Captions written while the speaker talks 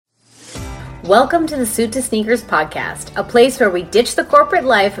Welcome to the Suit to Sneakers podcast, a place where we ditch the corporate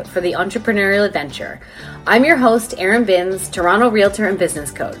life for the entrepreneurial adventure. I'm your host, Erin Binns, Toronto realtor and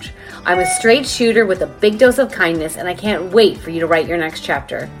business coach. I'm a straight shooter with a big dose of kindness, and I can't wait for you to write your next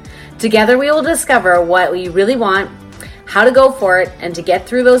chapter. Together, we will discover what you really want, how to go for it, and to get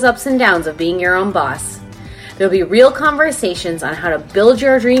through those ups and downs of being your own boss. There'll be real conversations on how to build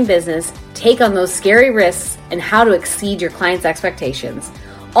your dream business, take on those scary risks, and how to exceed your clients' expectations.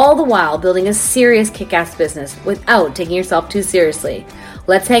 All the while building a serious kick-ass business without taking yourself too seriously.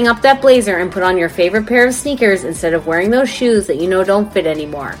 Let's hang up that blazer and put on your favorite pair of sneakers instead of wearing those shoes that you know don't fit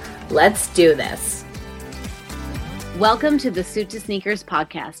anymore. Let's do this. Welcome to the Suit to Sneakers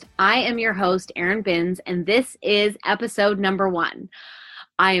podcast. I am your host, Erin Binns, and this is episode number 1.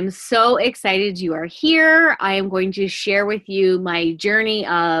 I am so excited you are here. I am going to share with you my journey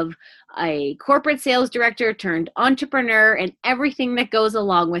of a corporate sales director turned entrepreneur and everything that goes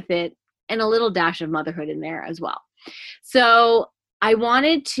along with it, and a little dash of motherhood in there as well. So I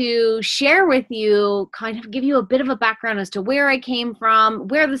wanted to share with you, kind of give you a bit of a background as to where I came from,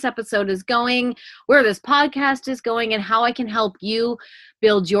 where this episode is going, where this podcast is going, and how I can help you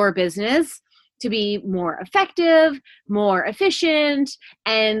build your business to be more effective, more efficient,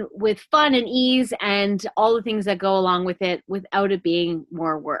 and with fun and ease and all the things that go along with it without it being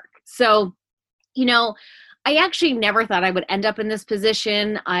more work. So, I actually never thought I would end up in this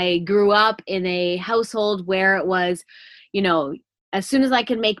position. I grew up in a household where it was, as soon as I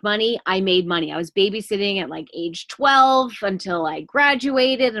could make money, I made money. I was babysitting at like age 12 until I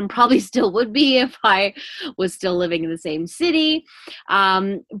graduated, and probably still would be if I was still living in the same city.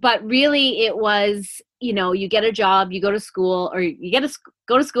 But really it was, you get a job, you go to school, or you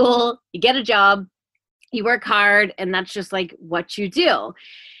go to school, you get a job, you work hard, and that's just like what you do.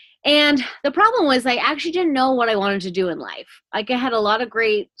 And the problem was I actually didn't know what I wanted to do in life. Like, I had a lot of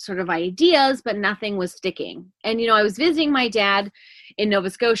great sort of ideas, but nothing was sticking. And, I was visiting my dad in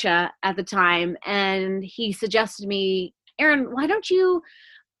Nova Scotia at the time, and he suggested to me, Erin, why don't you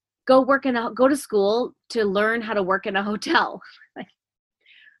go to school to learn how to work in a hotel,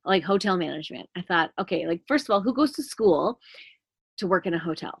 like hotel management. I thought, okay, like, first of all, who goes to school to work in a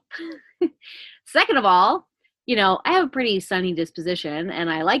hotel? Second of all, I have a pretty sunny disposition and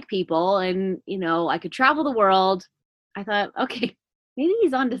I like people, and, I could travel the world. I thought, okay, maybe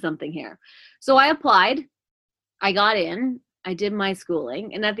he's onto something here. So I applied, I got in, I did my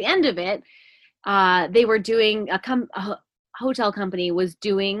schooling. And at the end of it, they were doing a hotel company was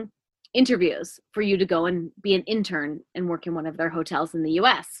doing interviews for you to go and be an intern and work in one of their hotels in the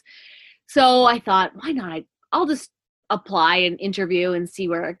US. So I thought, why not? I'll just apply and interview and see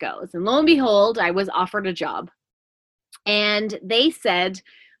where it goes. And lo and behold, I was offered a job. And they said,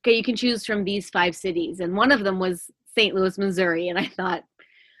 okay, you can choose from these 5 cities. And one of them was St. Louis, Missouri. And I thought,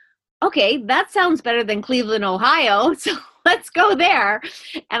 okay, that sounds better than Cleveland, Ohio. So let's go there.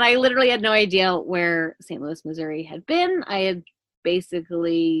 And I literally had no idea where St. Louis, Missouri had been. I had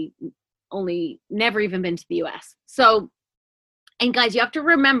basically never even been to the US. So, and guys, you have to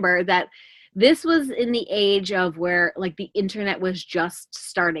remember that this was in the age of where, like, the internet was just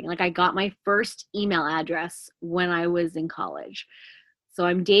starting. Like, I got my first email address when I was in college. So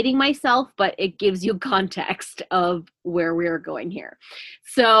I'm dating myself, but it gives you context of where we are going here.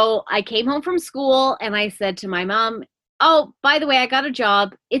 So I came home from school and I said to my mom, oh, by the way, I got a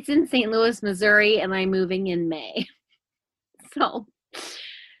job. It's in St. Louis, Missouri, and I'm moving in May. So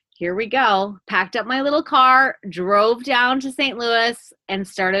here we go. Packed up my little car, drove down to St. Louis, and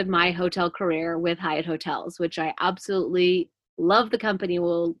started my hotel career with Hyatt Hotels, which I absolutely love. The company,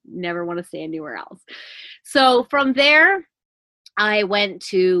 will never want to stay anywhere else. So from there, I went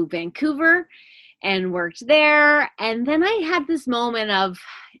to Vancouver and worked there. And then I had this moment of,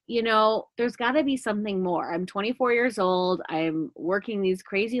 there's got to be something more. I'm 24 years old. I'm working these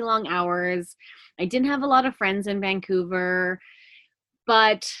crazy long hours. I didn't have a lot of friends in Vancouver,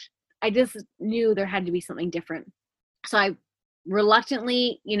 but I just knew there had to be something different. So I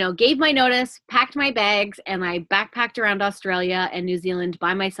reluctantly, gave my notice, packed my bags, and I backpacked around Australia and New Zealand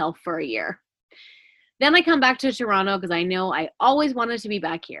by myself for a year. Then I come back to Toronto because I know I always wanted to be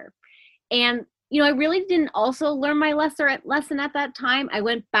back here. And, I really didn't also learn my lesson at that time. I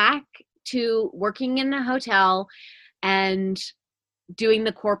went back to working in a hotel and doing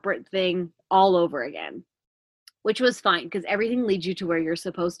the corporate thing all over again, which was fine because everything leads you to where you're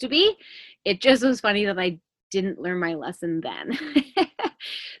supposed to be. It just was funny that I didn't learn my lesson then.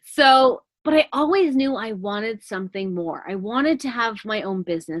 But I always knew I wanted something more. I wanted to have my own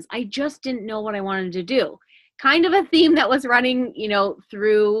business. I just didn't know what I wanted to do. Kind of a theme that was running,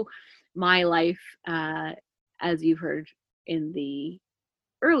 through my life, as you've heard in the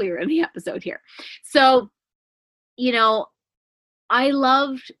earlier in the episode here. So, I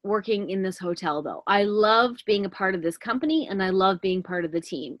loved working in this hotel though. I loved being a part of this company and I loved being part of the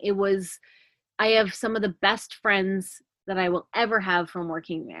team. I have some of the best friends that I will ever have from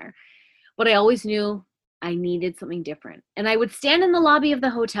working there. But I always knew I needed something different. And I would stand in the lobby of the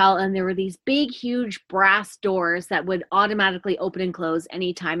hotel and there were these big, huge brass doors that would automatically open and close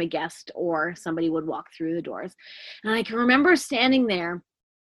anytime a guest or somebody would walk through the doors. And I can remember standing there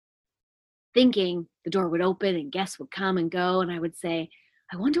thinking the door would open and guests would come and go. And I would say,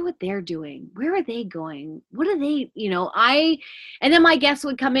 I wonder what they're doing. Where are they going? What are they, and then my guests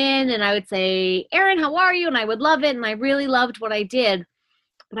would come in and I would say, Erin, how are you? And I would love it. And I really loved what I did.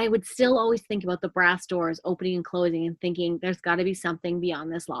 But I would still always think about the brass doors opening and closing and thinking there's got to be something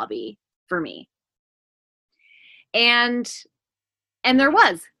beyond this lobby for me. And there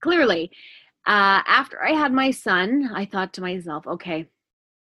was, clearly. After I had my son, I thought to myself, okay,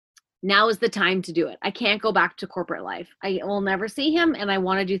 now is the time to do it. I can't go back to corporate life. I will never see him and I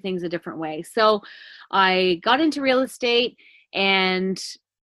want to do things a different way. So I got into real estate, and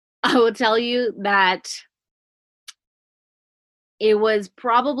I will tell you that it was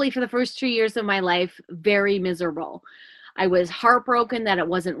probably for the first 2 years of my life very miserable. I was heartbroken that it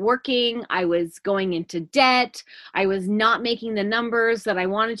wasn't working. I was going into debt. I was not making the numbers that I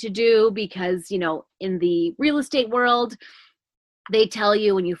wanted to do because, in the real estate world, they tell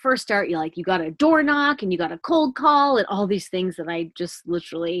you when you first start, you got to door knock and you got to cold call and all these things that I just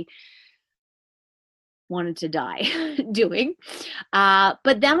literally wanted to die doing.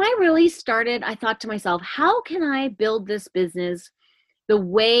 But then I thought to myself, how can I build this business the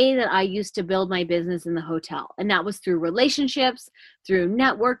way that I used to build my business in the hotel? And that was through relationships, through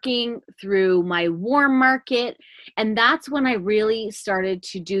networking, through my warm market. And that's when I really started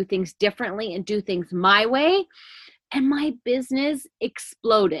to do things differently and do things my way. And my business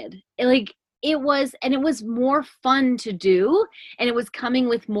exploded. It was more fun to do, and it was coming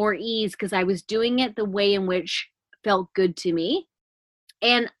with more ease because I was doing it the way in which felt good to me.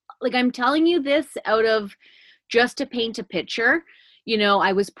 And I'm telling you this out of just to paint a picture.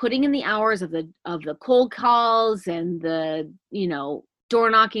 I was putting in the hours of the cold calls and the, door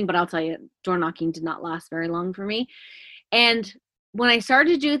knocking, but I'll tell you, door knocking did not last very long for me. And when I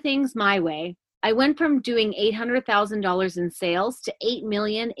started to do things my way, I went from doing $800,000 in sales to $8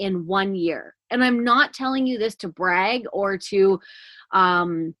 million in 1 year. And I'm not telling you this to brag or to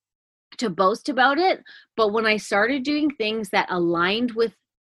boast about it. But when I started doing things that aligned with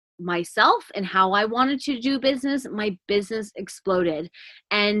myself and how I wanted to do business, my business exploded.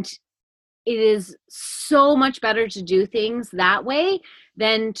 And it is so much better to do things that way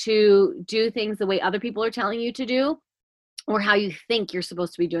than to do things the way other people are telling you to do or how you think you're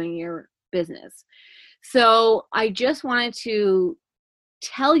supposed to be doing your business. So I just wanted to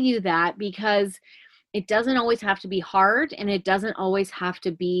tell you that because it doesn't always have to be hard and it doesn't always have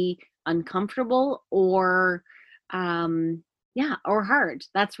to be uncomfortable or hard.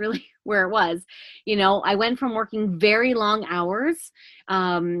 That's really where it was. I went from working very long hours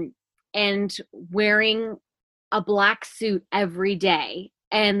and wearing a black suit every day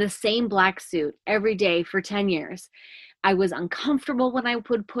and the same black suit every day for 10 years. I was uncomfortable when I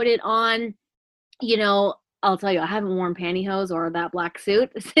would put it on. I'll tell you, I haven't worn pantyhose or that black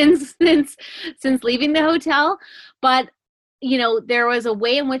suit since leaving the hotel. But, there was a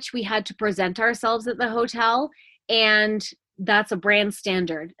way in which we had to present ourselves at the hotel, and that's a brand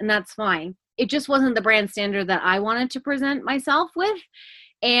standard, and that's fine. It just wasn't the brand standard that I wanted to present myself with.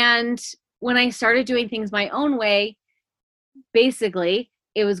 And when I started doing things my own way, basically,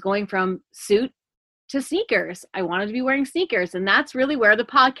 it was going from suit to sneakers. I wanted to be wearing sneakers. And that's really where the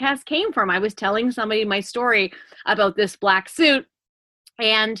podcast came from. I was telling somebody my story about this black suit.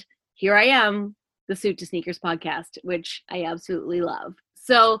 And here I am, the Suit to Sneakers podcast, which I absolutely love.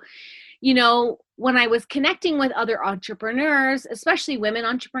 So, when I was connecting with other entrepreneurs, especially women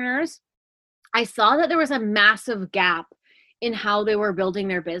entrepreneurs, I saw that there was a massive gap in how they were building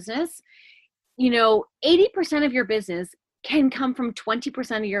their business. 80% of your business can come from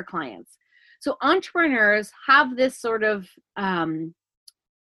 20% of your clients. So entrepreneurs have this sort of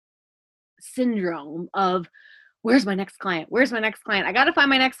syndrome of, where's my next client? Where's my next client? I got to find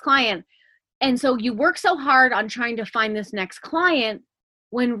my next client. And so you work so hard on trying to find this next client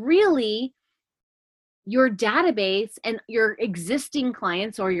when really your database and your existing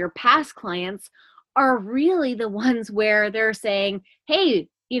clients or your past clients are really the ones where they're saying, hey,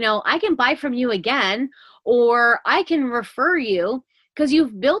 I can buy from you again, or I can refer you, because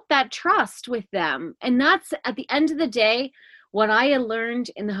you've built that trust with them. And that's, at the end of the day, what I had learned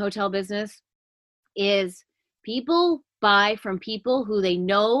in the hotel business is People buy from people who they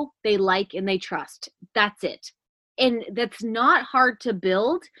know, they like, and they trust. That's it. And that's not hard to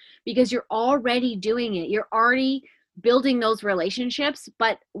build because you're already doing it. You're already building those relationships.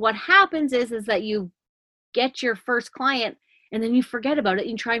 But what happens is that you get your first client and then you forget about it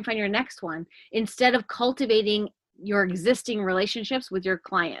and try and find your next one instead of cultivating your existing relationships with your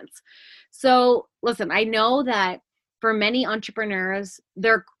clients. So listen, I know that for many entrepreneurs,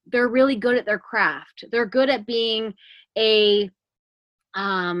 they're really good at their craft. They're good at being a,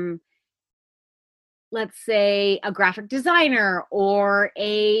 let's say a graphic designer or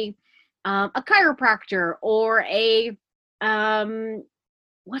a chiropractor or I'm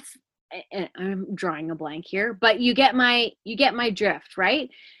drawing a blank here, but you get my drift, right?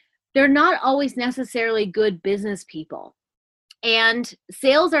 They're not always necessarily good business people. And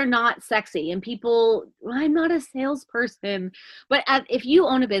sales are not sexy, and people, I'm not a salesperson, but if you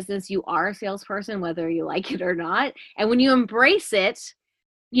own a business, you are a salesperson, whether you like it or not. And when you embrace it,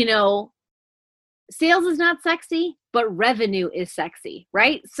 sales is not sexy, but revenue is sexy,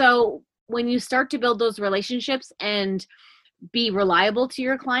 right? So when you start to build those relationships and be reliable to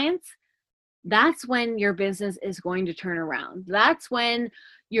your clients, that's when your business is going to turn around. That's when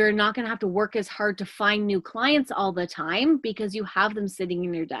you're not going to have to work as hard to find new clients all the time because you have them sitting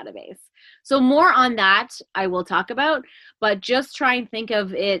in your database. So more on that I will talk about, but just try and think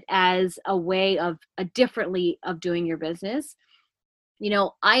of it as a way of differently of doing your business.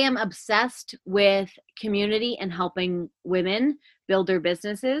 I am obsessed with community and helping women build their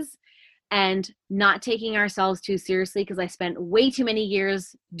businesses and not taking ourselves too seriously because I spent way too many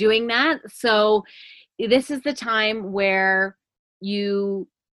years doing that. So this is the time where you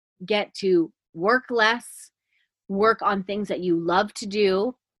get to work less, work on things that you love to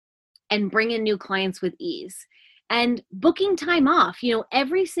do, and bring in new clients with ease. And booking time off,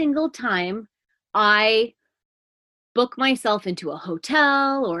 every single time I book myself into a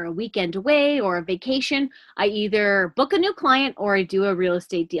hotel or a weekend away or a vacation, I either book a new client or I do a real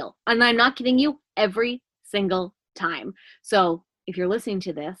estate deal. And I'm not kidding you, every single time. So if you're listening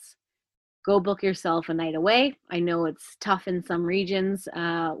to this, go book yourself a night away. I know it's tough in some regions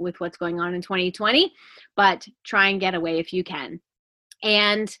with what's going on in 2020, but try and get away if you can.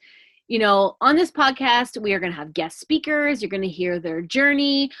 And, on this podcast, we are going to have guest speakers. You're going to hear their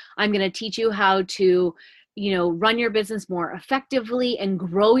journey. I'm going to teach you how to, run your business more effectively and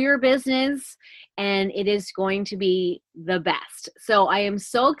grow your business. And it is going to be the best. So I am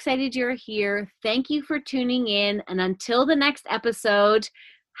so excited you're here. Thank you for tuning in. And until the next episode,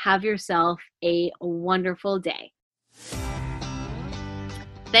 have yourself a wonderful day.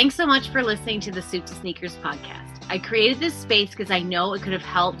 Thanks so much for listening to the Suit to Sneakers podcast. I created this space because I know it could have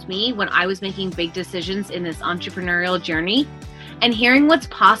helped me when I was making big decisions in this entrepreneurial journey. And hearing what's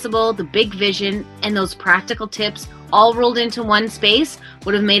possible, the big vision, and those practical tips all rolled into one space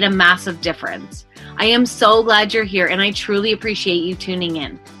would have made a massive difference. I am so glad you're here, and I truly appreciate you tuning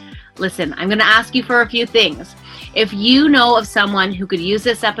in. Listen, I'm going to ask you for a few things. If you know of someone who could use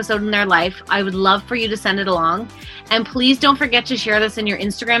this episode in their life, I would love for you to send it along. And please don't forget to share this in your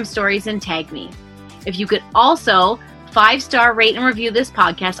Instagram stories and tag me. If you could also 5-star rate and review this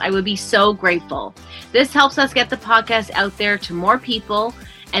podcast, I would be so grateful. This helps us get the podcast out there to more people.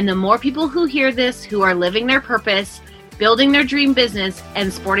 And the more people who hear this, who are living their purpose, building their dream business,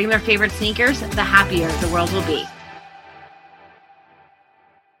 and sporting their favorite sneakers, the happier the world will be.